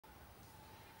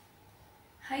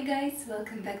Hi guys,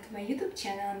 welcome back to my YouTube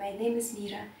channel. My name is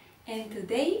Mirra and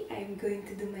today I'm going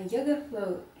to do my yoga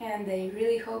flow and I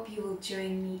really hope you will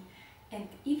join me. And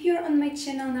if you're on my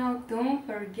channel now, don't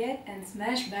forget and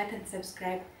smash button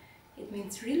subscribe. It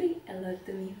means really a lot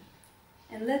to me.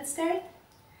 And let's start.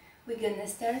 We're gonna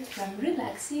start from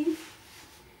relaxing.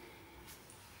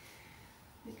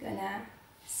 We're gonna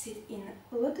sit in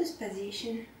lotus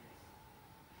position.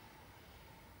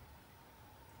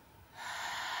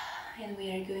 And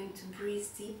we are going to breathe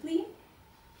deeply.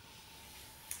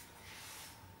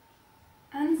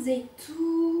 And they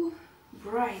too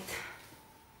bright,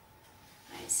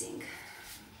 I think.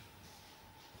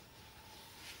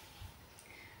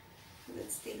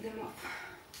 Let's take them off.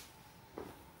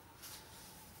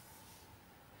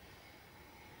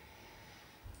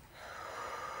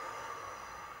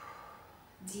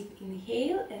 Deep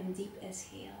inhale and deep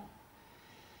exhale.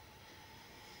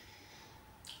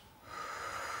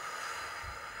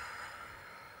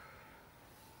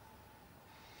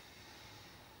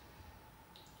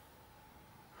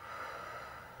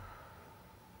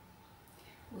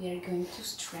 We are going to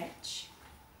stretch,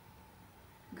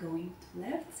 going to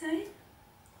left side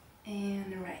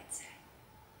and right side.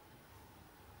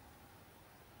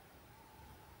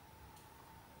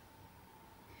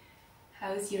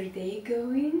 How's your day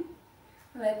going?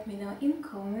 Let me know in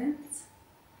comments.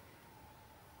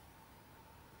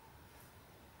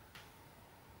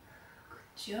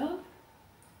 Good job.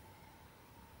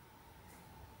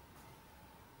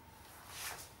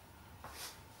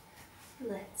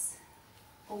 Let's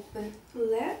open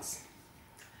legs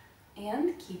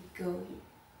and keep going.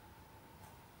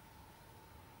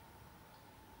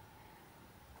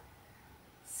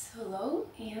 Slow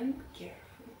and careful.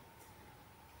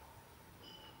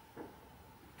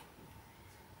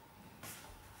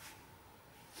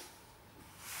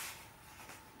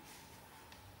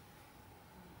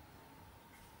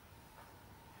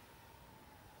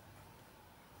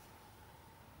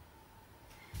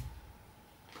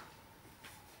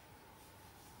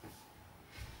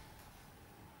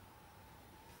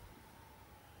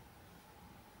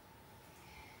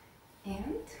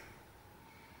 And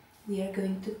we are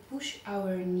going to push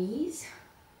our knees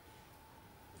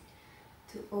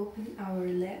to open our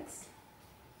legs,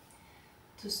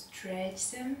 to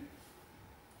stretch them.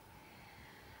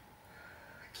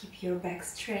 Keep your back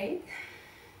straight.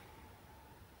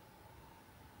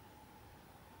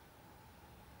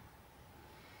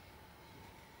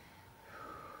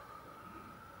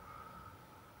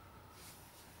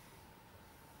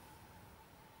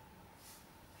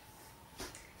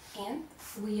 And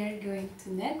we are going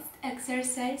to next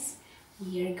exercise.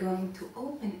 We are going to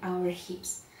open our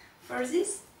hips. For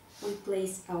this, we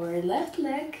place our left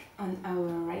leg on our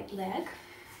right leg.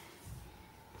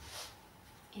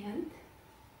 And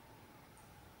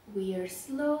we are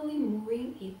slowly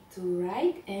moving it to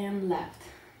right and left.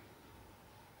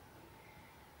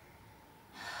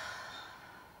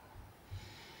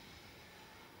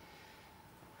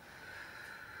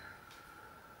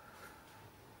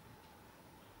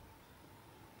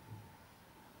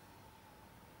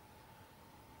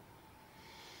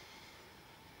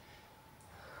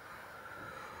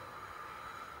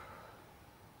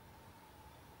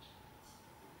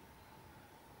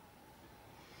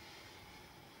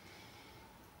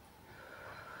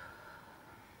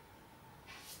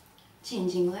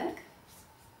 Changing leg.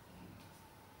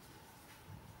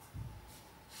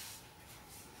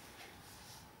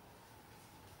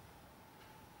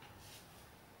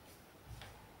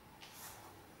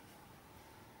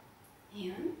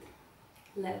 And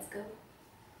let's go.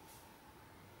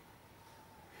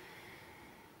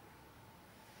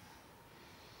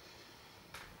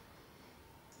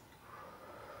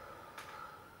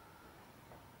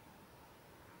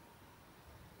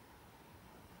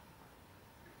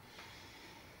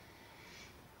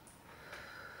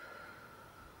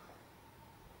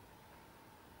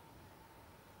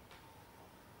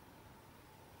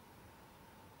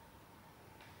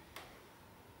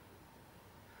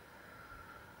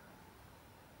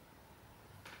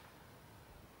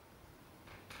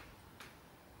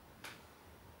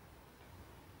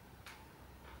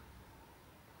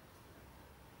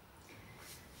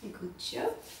 Good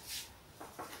job.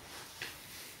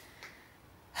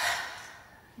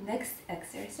 Next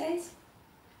exercise,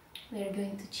 we are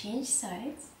going to change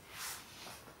sides.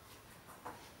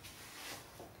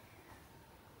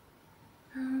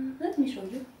 Let me show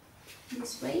you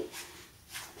this way.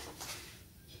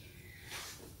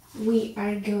 We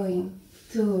are going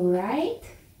to right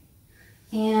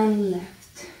and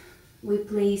left. We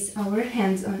place our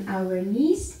hands on our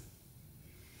knees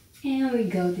and we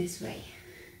go this way.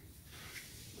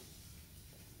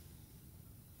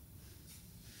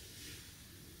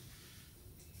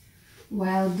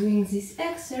 While doing this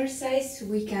exercise,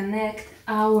 we connect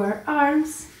our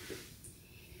arms,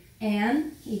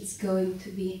 and it's going to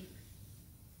be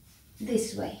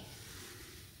this way.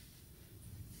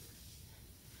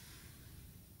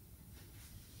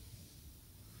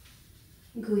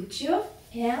 Good job,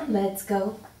 and let's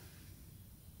go.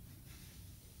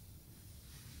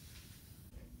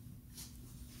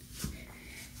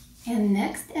 And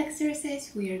next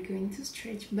exercise, we are going to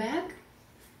stretch back.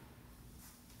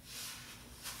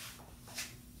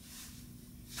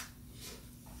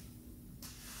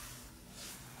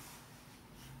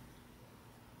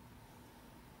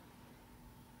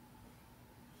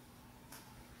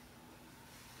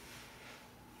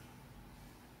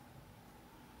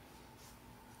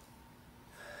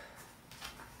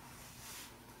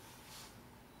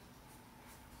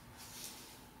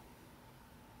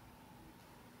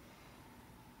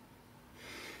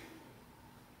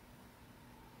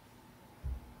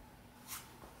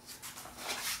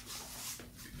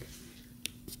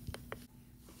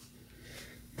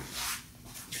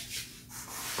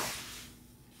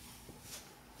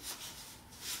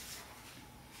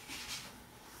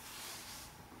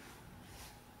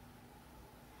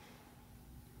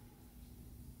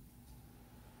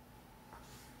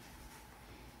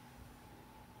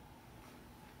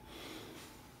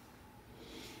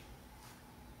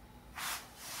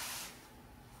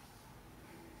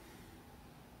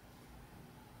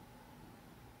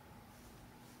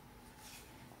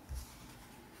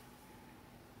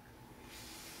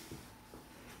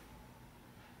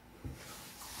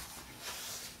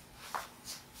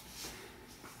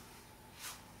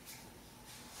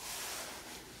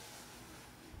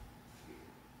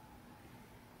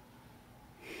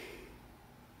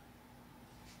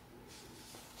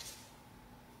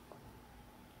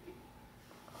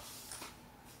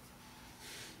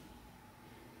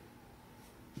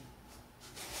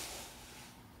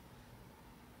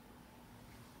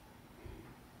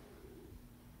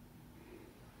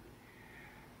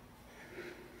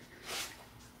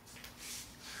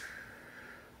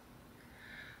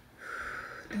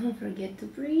 Don't forget to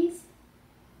breathe.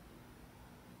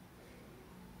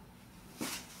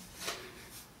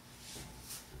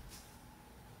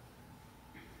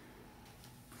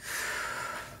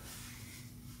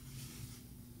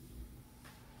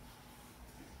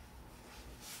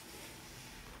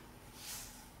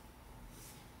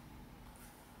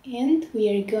 And we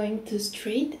are going to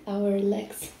straighten our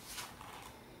legs.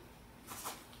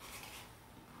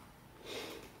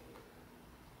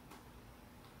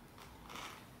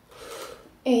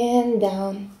 And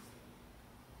down.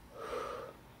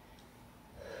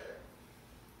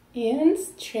 And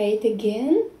straight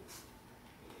again.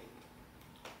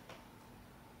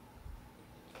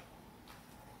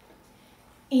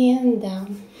 And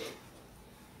down.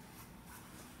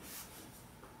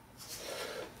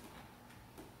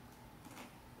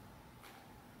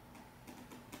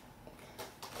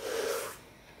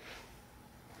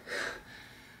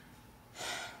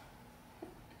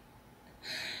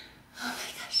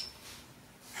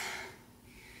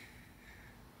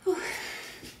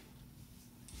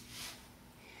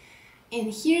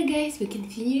 And here, guys, we can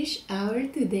finish our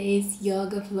today's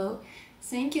yoga flow.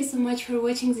 Thank you so much for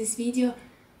watching this video.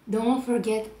 Don't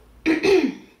forget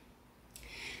to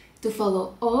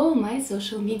follow all my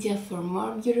social media for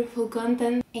more beautiful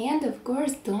content. And of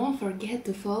course, don't forget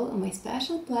to follow my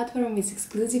special platform with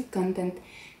exclusive content.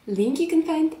 Link you can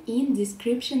find in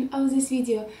description of this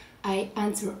video. I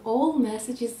answer all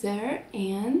messages there,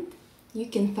 and you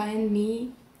can find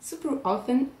me super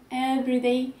often every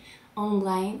day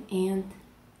online and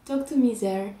talk to me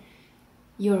there.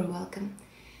 You're welcome.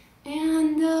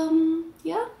 And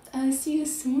yeah, I'll see you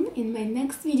soon in my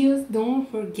next videos. Don't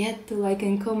forget to like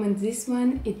and comment this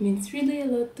one. It means really a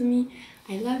lot to me.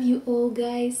 I love you all,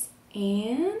 guys,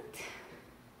 and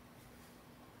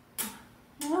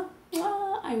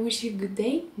I wish you a good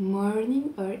day,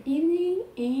 morning or evening,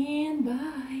 and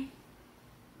bye.